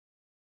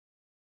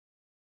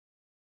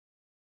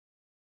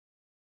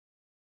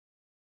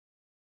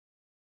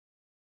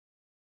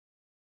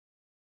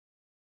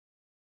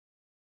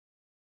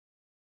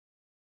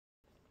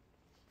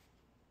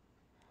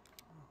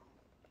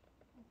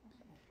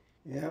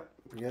Yep,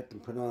 forgot to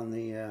put on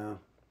the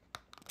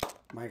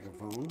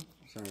microphone.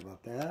 Sorry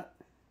about that.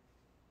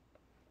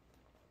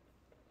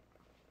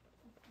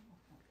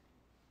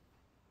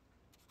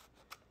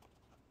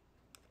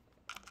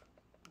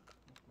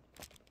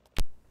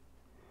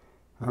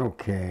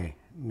 Okay,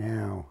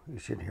 now you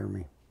should hear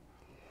me.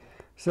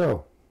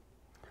 So,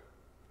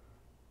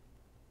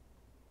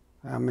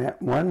 I'm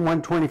at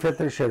 1/125th of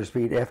the shutter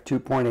speed,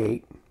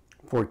 f2.8,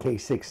 4K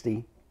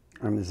 60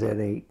 on the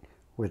Z8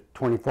 with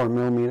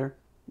 24mm,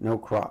 no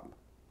crop.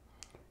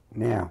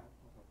 Now,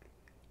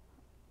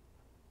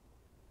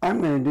 I'm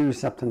going to do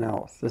something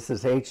else. This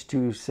is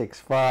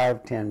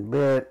H.265,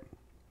 10-bit.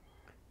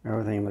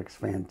 Everything looks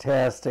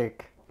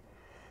fantastic.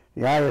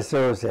 The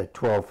ISO is at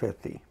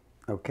 1250,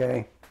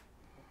 okay?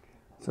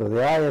 So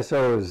the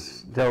ISO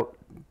is dealt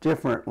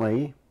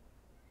differently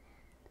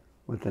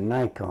with the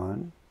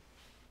Nikon,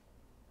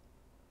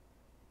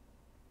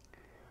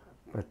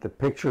 but the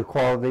picture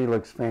quality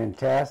looks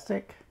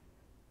fantastic.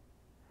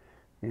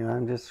 You know,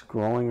 I'm just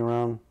scrolling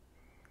around,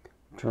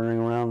 turning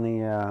around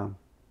the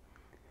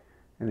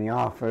in the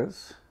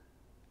office.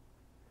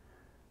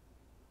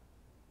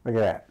 Look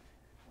at that.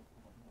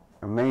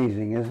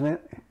 Amazing, isn't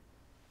it?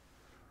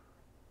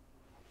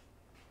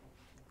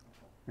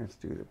 Let's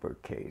do the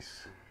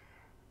bookcase.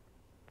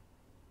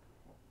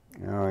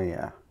 Oh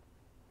yeah,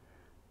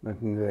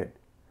 looking good.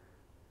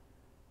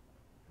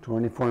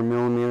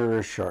 24mm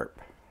is sharp.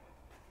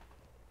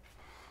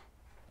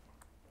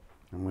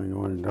 I'm going to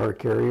go into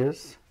dark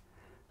areas.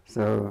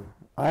 So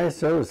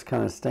ISO is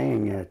kind of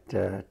staying at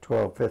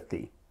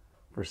 1250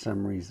 for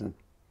some reason.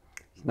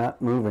 It's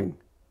not moving.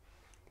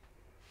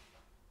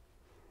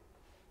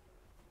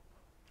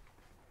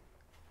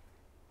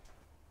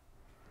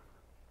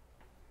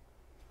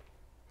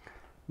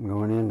 I'm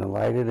going into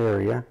lighted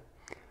area.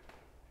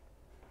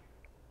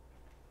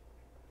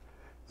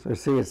 So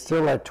see, it's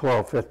still at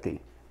 1250.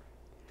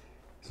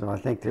 So I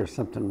think there's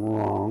something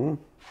wrong.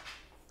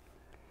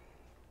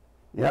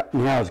 Yep,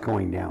 now it's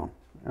going down.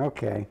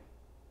 Okay.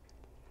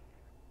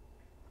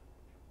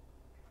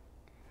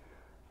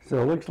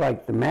 So it looks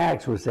like the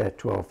max was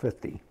at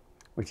 1250,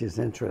 which is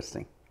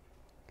interesting.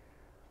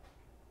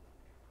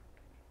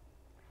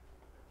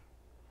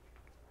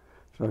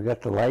 So I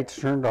got the lights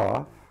turned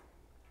off.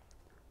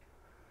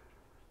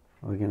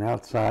 Looking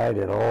outside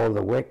at all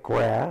the wet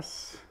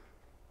grass.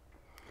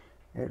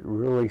 It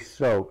really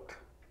soaked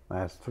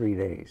last 3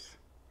 days.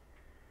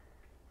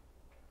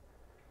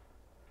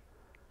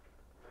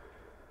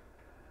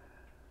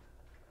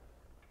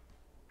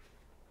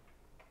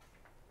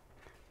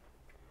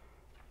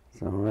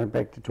 So right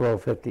back to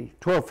 1250.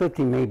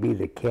 1250 may be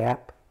the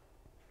cap,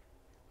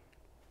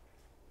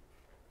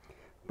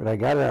 but I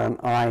got it on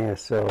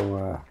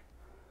ISO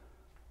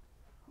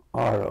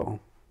auto.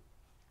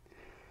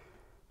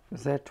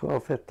 Is that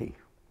 1250?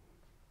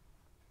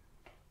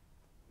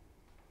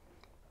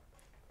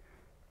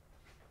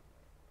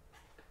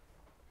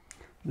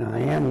 Now I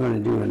am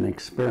going to do an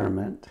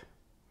experiment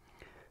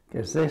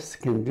because this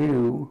can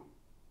do,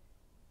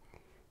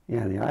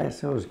 yeah, the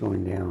ISO is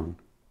going down.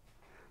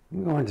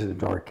 I'm going to the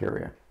dark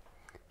area,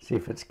 see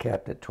if it's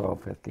capped at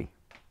 1250.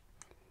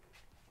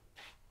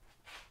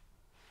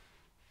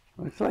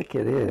 Looks like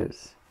it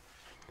is.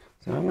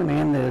 So I'm going to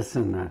end this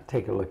and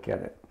take a look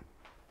at it.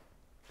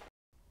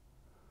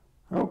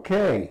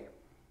 Okay,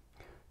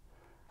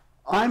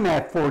 I'm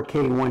at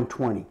 4K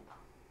 120.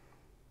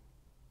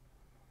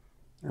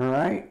 All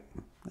right,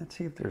 let's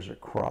see if there's a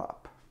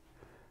crop.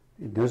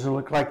 It doesn't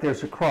look like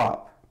there's a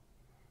crop.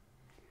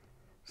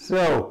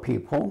 So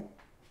people,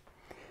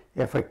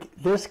 if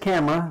this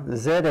camera, the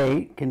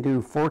Z8, can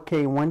do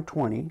 4K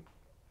 120,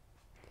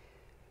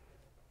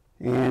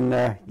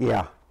 and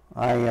yeah,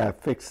 I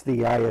fixed the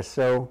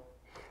ISO,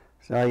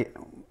 so I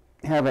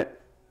have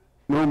it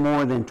no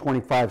more than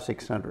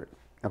 25/600,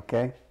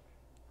 okay?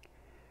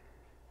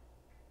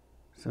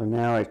 So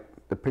now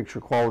the picture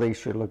quality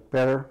should look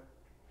better.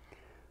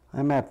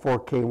 I'm at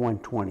 4K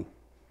 120.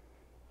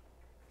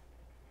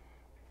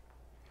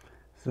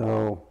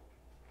 So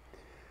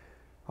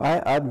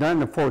I've done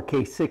the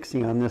 4K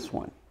 60 on this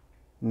one.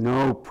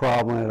 No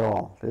problem at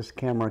all. This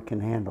camera can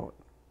handle it.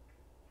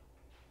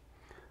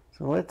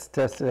 So let's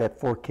test it at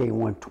 4K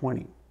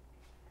 120.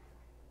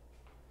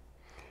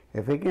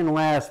 If it can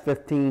last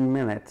 15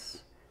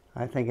 minutes,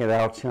 I think it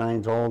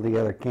outshines all the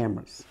other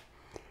cameras.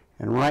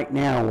 And right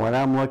now, what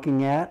I'm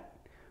looking at,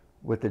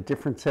 with the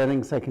different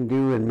settings I can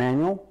do in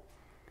manual,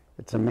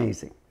 it's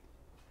amazing.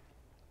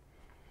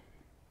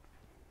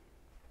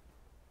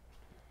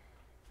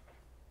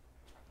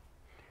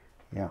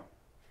 Yeah.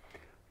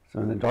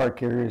 So in the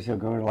dark areas, he'll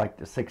go to like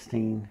the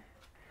 16.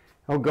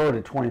 He'll go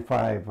to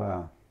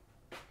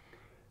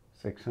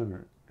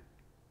 25/600.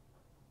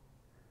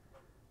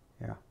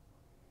 Yeah.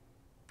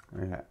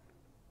 Look at that.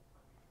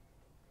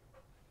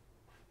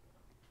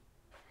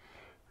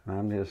 And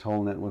I'm just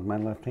holding it with my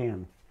left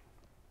hand.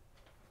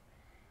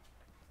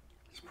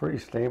 It's pretty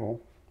stable.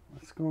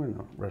 Let's go in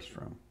the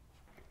restroom.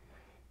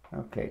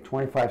 Okay,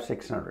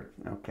 25/600.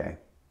 Okay.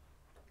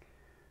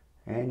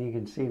 And you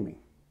can see me.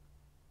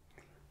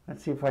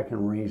 Let's see if I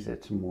can raise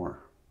it some more.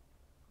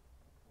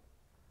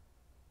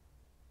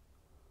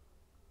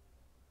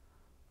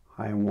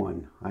 High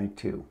 1, high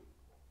 2.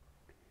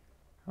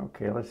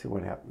 Okay, let's see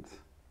what happens.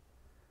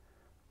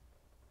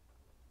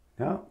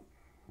 No,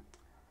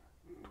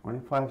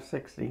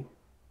 2560.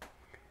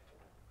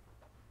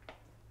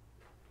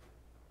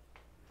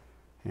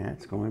 Yeah,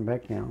 it's going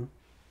back down.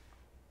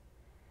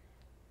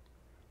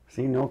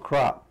 See, no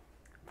crop.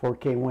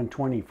 4K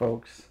 120,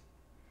 folks.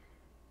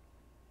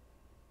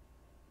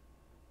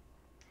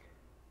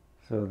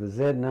 So the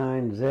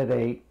Z9,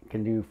 Z8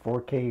 can do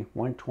 4K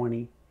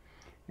 120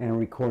 and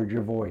record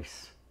your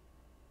voice.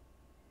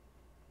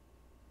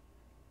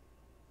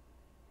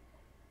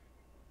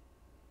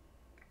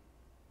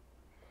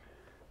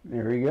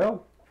 There you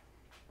go.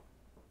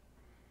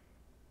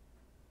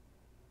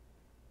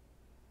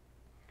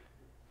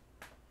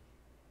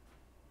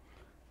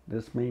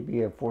 This may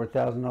be a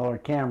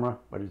 $4,000 camera,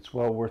 but it's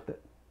well worth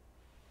it.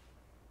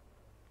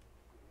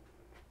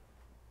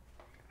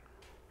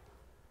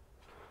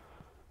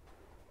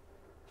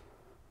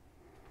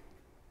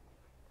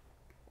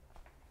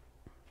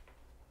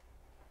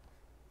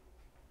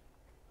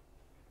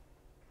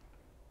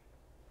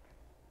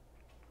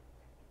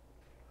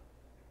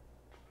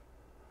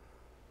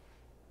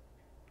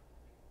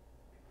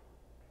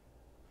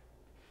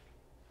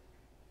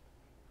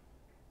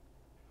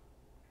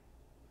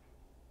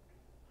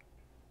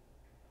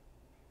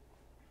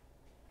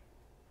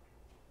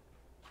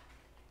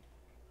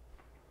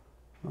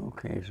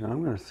 Okay, so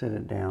I'm going to set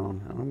it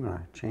down and I'm going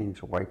to change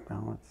the white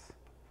balance.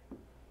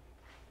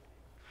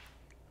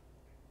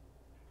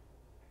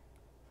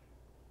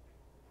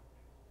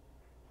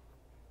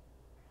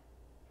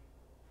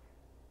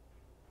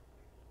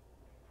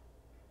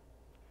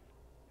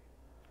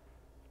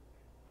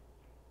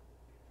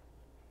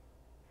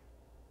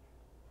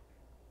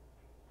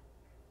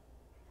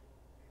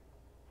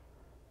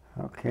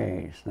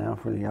 Okay, so now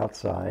for the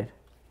outside.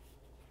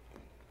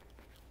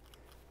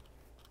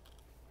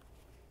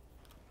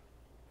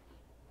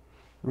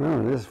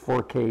 Remember, this is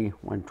 4K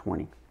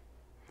 120,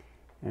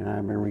 and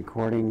I've been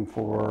recording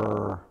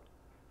for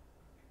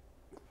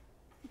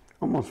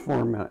almost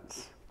 4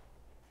 minutes.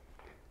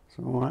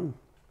 So I'm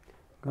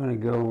going to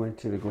go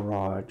into the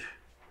garage,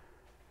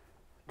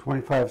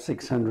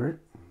 25,600.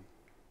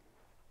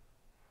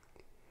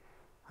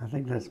 I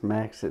think that's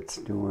max it's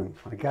doing.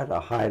 I got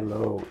a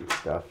high-low and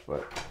stuff,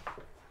 but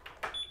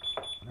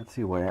let's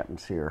see what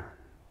happens here.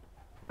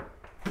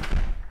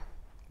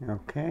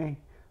 Okay,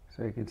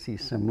 so you can see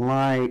some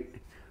light.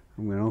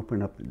 I'm going to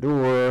open up the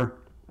door.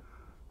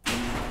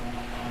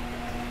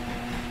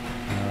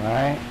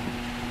 Alright.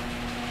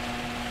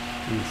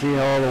 You can see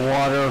all the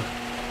water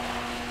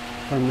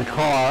from the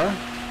car.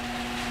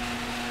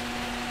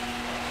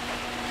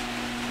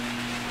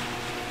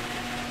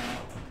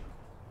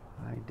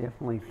 I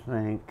definitely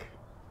think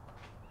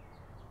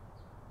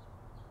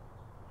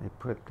they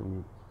put the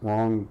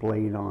wrong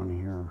blade on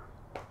here.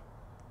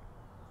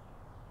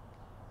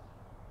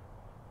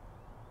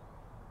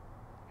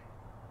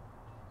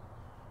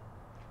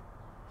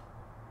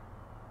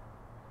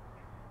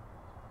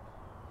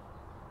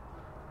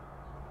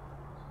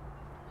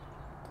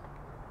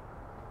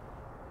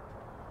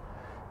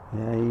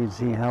 Yeah, you can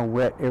see how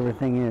wet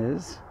everything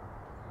is.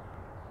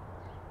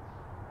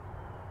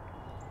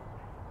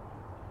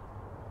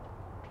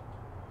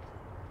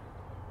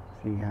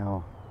 See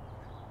how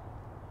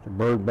the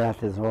bird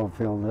bath is all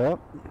filled up.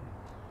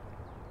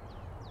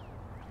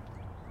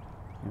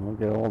 And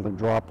look at all the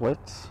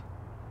droplets.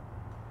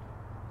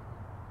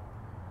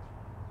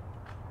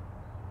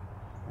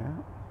 Yeah.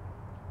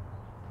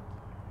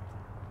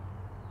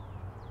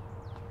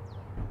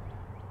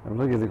 And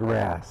look at the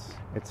grass.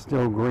 It's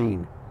still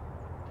green.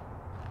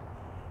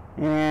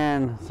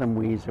 And some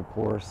weeds, of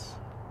course.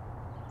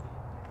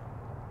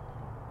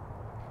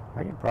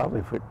 I could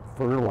probably put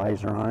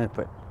fertilizer on it,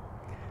 but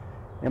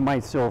it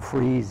might still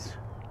freeze.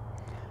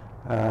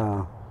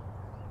 Yeah,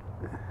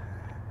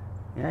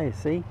 you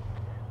see?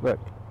 Look,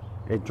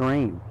 it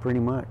drained pretty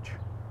much.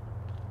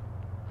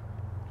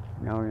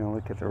 Now we're going to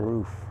look at the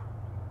roof.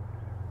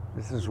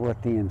 This is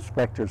what the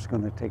inspector's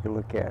going to take a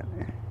look at.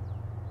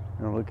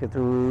 Going to look at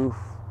the roof.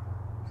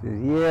 Says,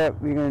 yep,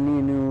 we're going to need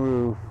a new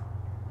roof.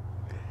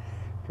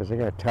 Because I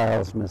got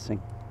tiles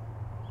missing.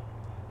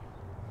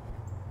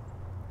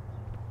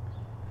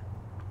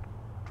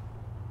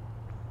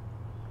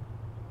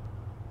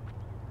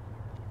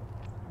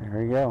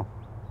 There you go.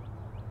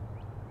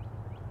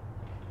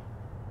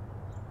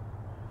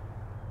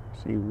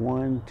 See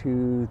 1,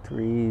 2,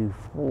 3,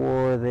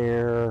 4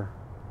 there.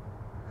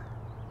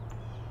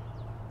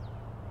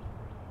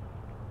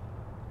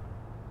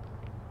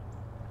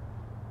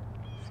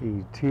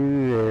 See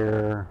 2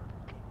 there.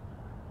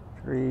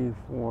 3,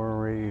 4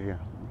 ready to.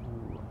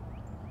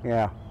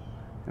 Yeah,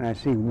 and I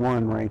see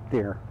 1 right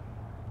there,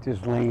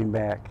 just laying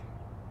back.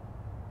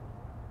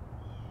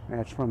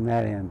 That's from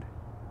that end.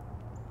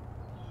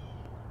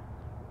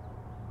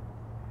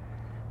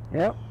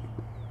 Yep.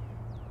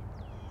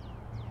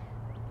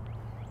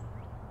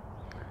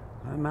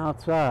 I'm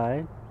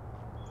outside.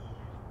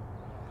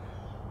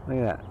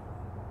 Look at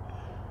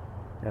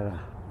that.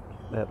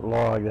 Got that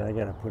log that I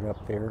got to put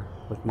up there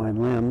with my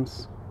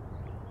limbs,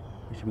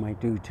 which I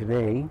might do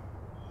today.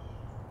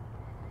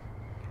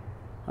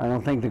 I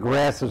don't think the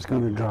grass is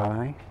going to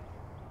dry.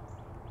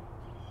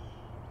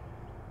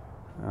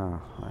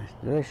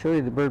 Did I show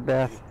you the bird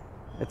bath?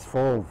 It's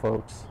full,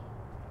 folks.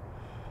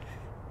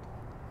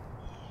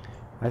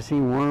 I see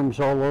worms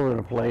all over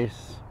the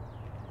place.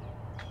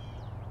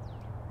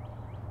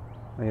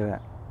 Look at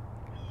that.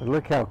 But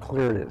look how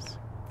clear it is.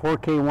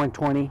 4K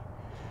 120.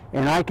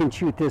 And I can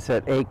shoot this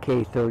at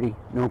 8K 30,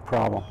 no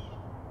problem.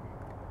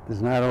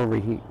 Does not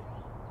overheat.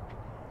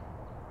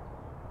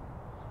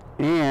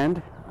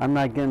 And I'm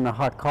not getting a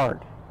hot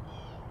card.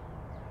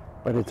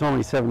 But it's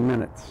only 7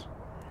 minutes.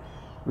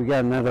 We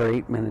got another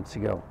 8 minutes to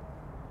go.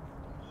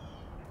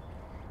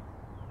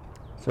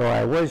 So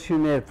I was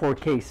shooting at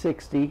 4K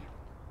 60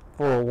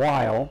 for a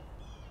while.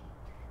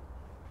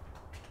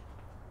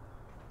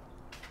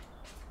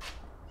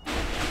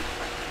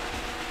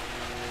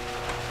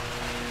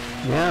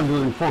 Now I'm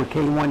doing 4K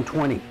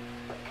 120.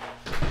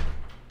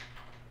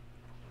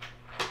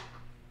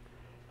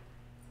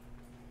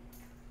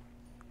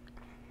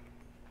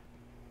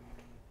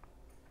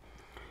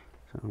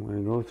 So I'm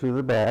going to go through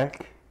the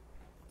back.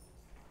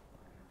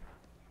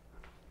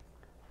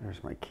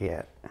 There's my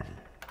cat.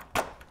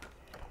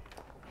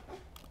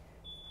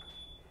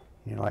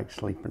 He likes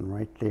sleeping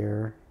right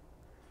there,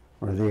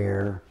 or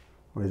there,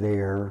 or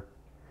there,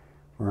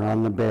 or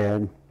on the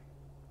bed.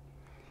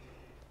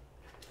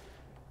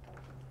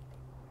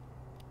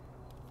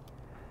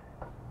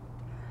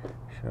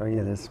 Show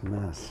you this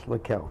mess.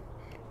 Look how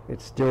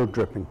it's still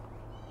dripping.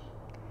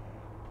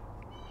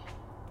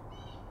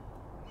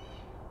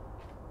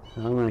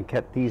 So I'm going to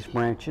cut these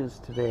branches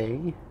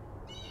today.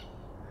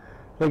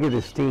 Look at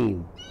the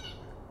steam.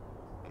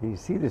 Can you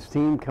see the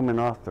steam coming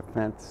off the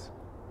fence?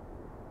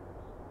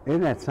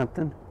 Isn't that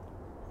something?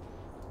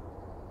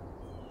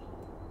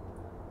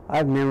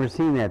 I've never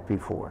seen that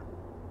before.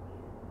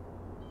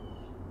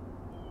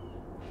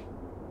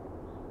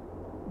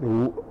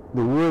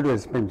 The wood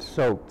has been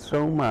soaked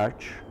so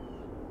much.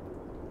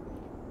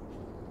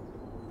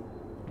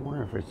 I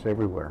wonder if it's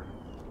everywhere.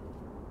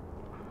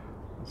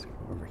 Let's go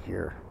over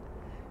here.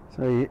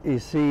 So you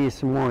see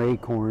some more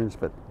acorns,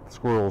 but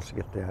squirrels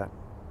get that.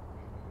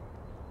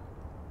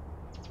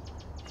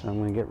 So I'm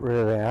going to get rid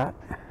of that.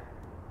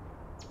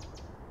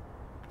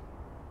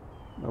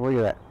 Oh, look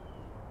at that.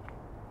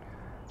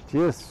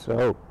 Just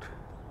soaked.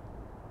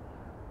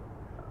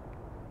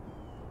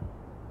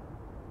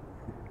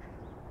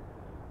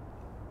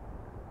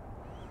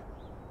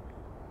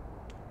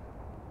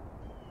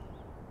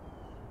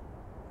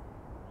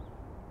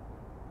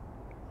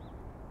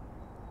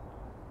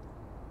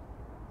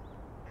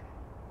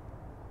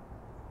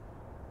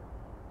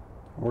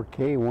 Or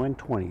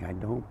K120, I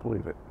don't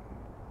believe it.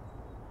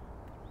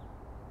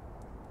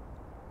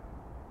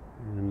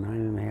 And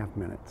 9.5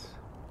 minutes.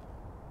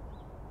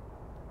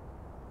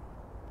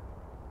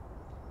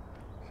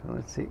 So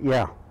let's see.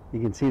 Yeah, you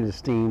can see the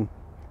steam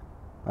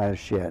by the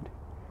shed.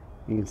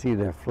 You can see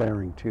the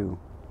flaring too.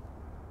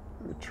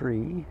 The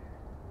tree.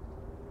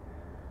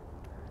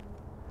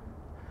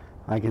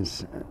 I can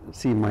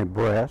see my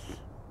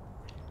breath,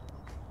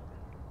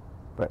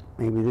 but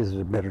maybe this is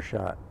a better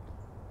shot.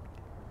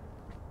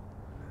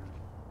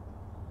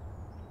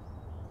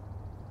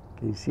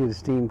 Can you see the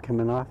steam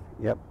coming off?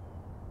 Yep.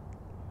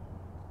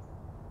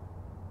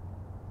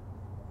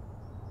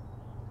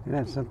 Isn't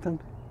that something?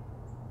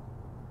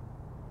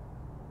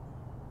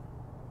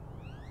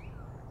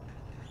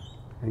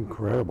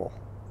 Incredible.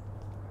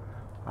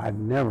 I've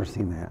never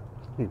seen that.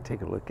 Let me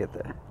take a look at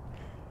the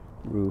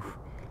roof.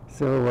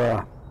 So,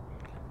 you're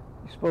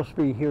supposed to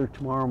be here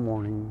tomorrow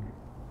morning.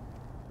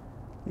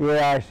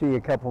 Yeah, I see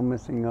a couple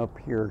missing up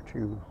here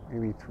too.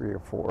 Maybe 3 or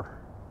 4.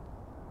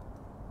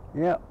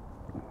 Yep.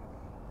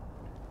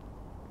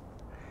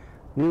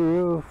 New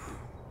roof.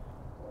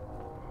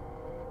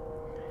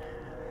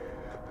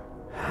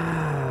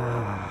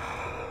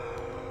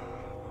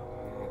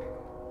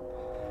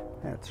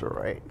 That's all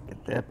right.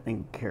 Get that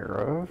taken care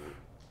of.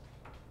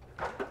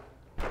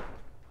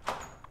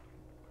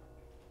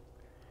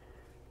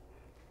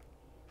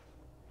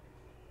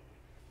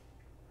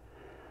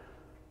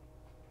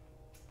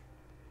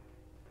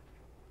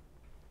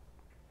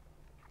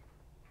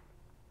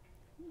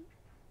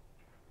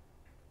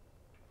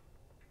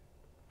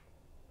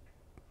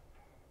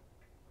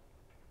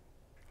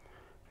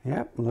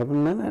 Yep,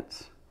 11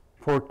 minutes,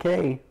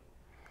 4K,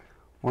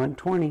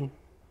 120.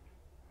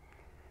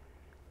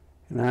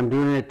 And I'm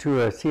doing it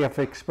to a CF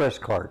Express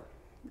card,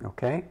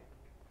 okay?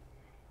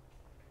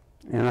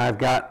 And I've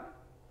got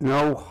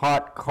no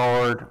hot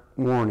card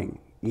warning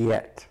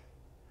yet.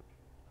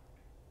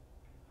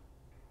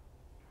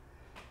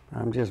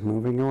 I'm just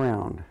moving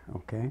around,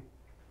 okay?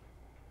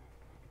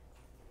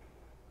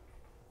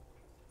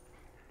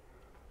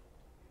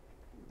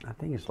 I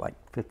think it's like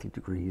 50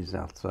 degrees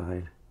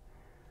outside.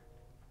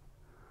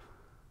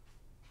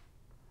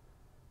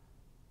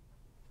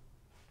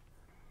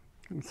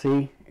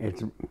 See,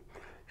 it's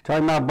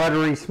talking about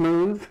buttery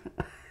smooth.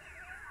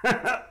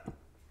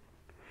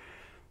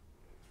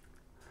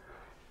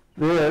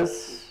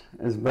 This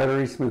is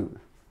buttery smooth.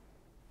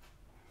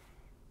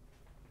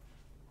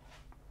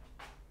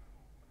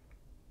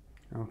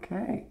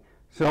 Okay,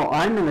 so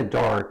I'm in the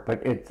dark,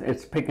 but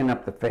it's picking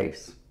up the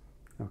face.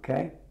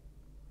 Okay.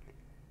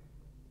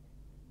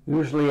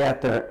 Usually I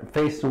have to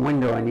face the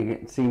window and you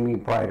can see me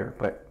brighter,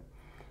 but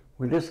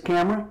with this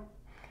camera,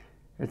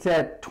 it's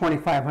at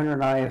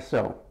 2500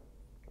 ISO,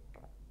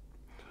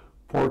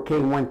 4K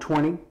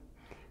 120,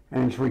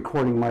 and it's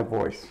recording my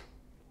voice.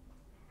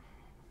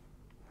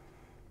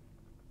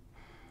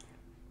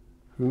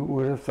 Who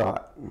would have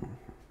thought?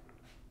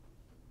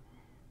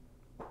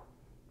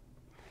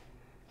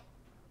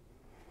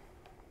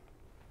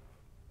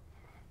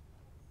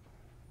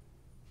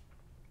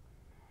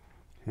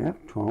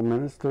 Yep, 12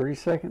 minutes, 30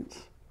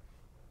 seconds.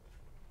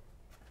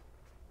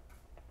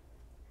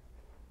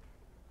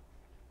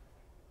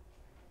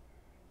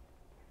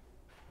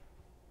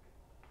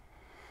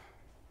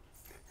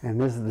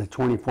 And this is the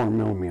 24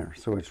 millimeter,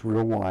 so it's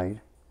real wide.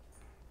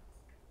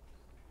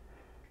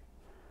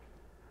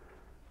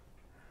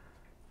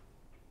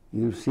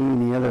 You've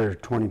seen the other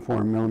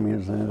 24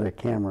 millimeters on other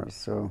cameras,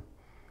 so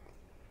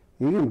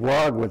you can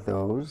vlog with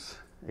those,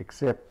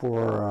 except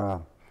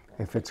for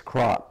if it's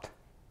cropped.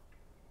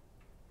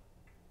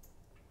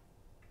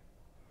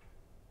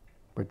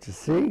 But you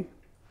see,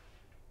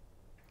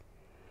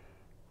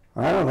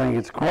 I don't think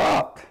it's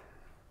cropped.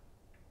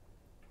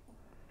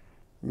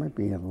 It might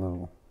be a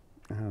little,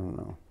 I don't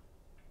know.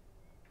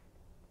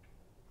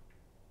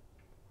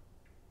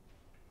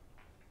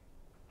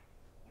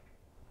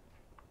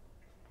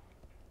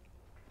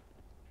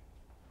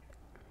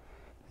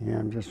 Yeah,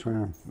 I'm just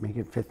trying to make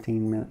it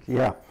 15 minutes.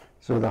 Yeah,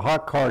 so the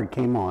hot card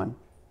came on,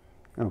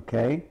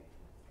 okay.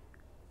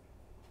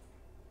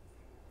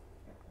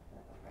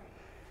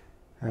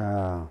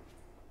 I've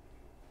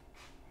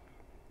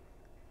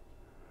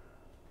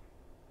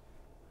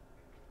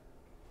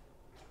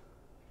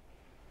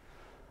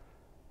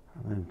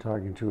been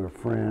talking to a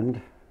friend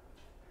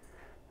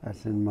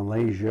that's in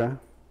Malaysia,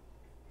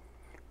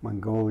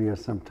 Mongolia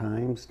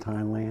sometimes,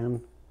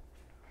 Thailand.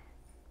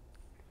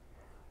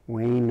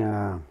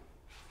 Wayne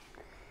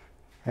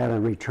had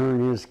to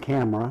return his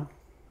camera.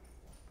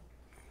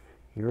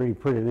 He already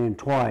put it in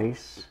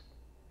twice,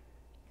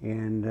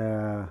 and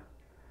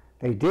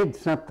they did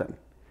something.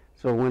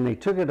 So when they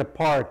took it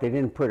apart, they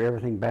didn't put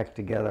everything back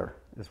together,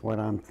 is what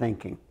I'm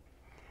thinking.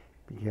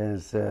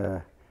 Because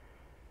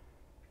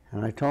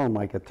and I told him,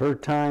 like, a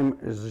third time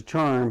is a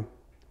charm.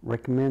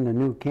 Recommend a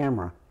new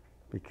camera,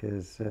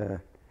 because if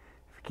it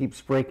keeps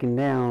breaking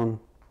down,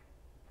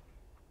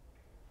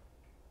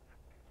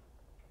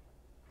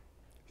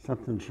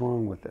 something's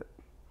wrong with it.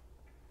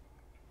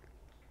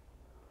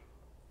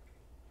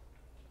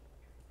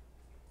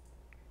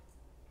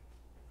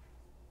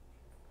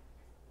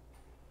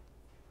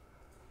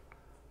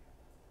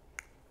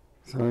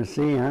 So you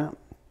see,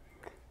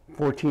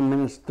 14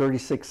 minutes,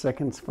 36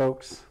 seconds,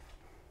 folks.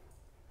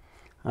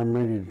 I'm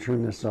ready to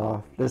turn this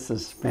off. This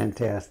is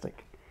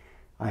fantastic.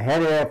 I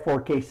had it at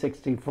 4K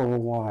 60 for a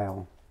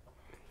while,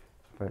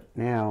 but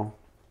now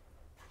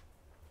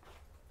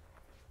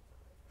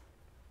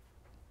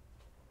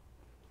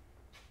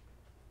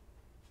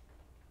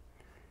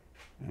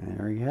and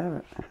there you have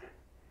it.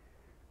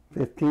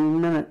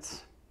 15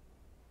 minutes.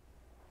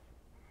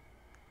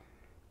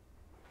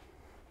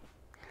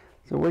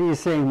 So what do you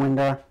say,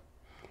 Winda?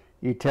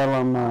 You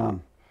tell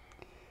them,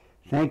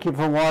 thank you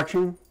for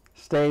watching.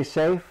 Stay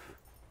safe.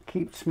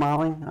 Keep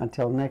smiling.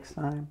 Until next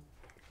time.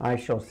 I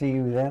shall see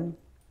you then.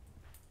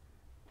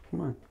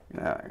 Come on,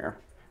 get out of here.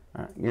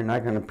 You're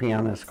not going to pee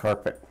on this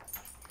carpet.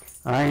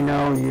 I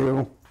know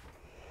you.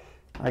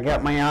 I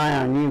got my eye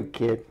on you,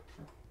 kid.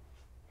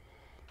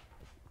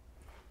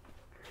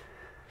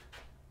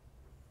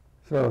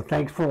 So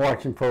thanks for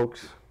watching,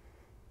 folks.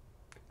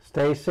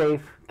 Stay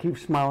safe. Keep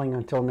smiling.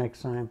 Until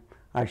next time.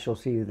 I shall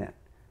see you then.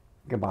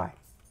 Goodbye.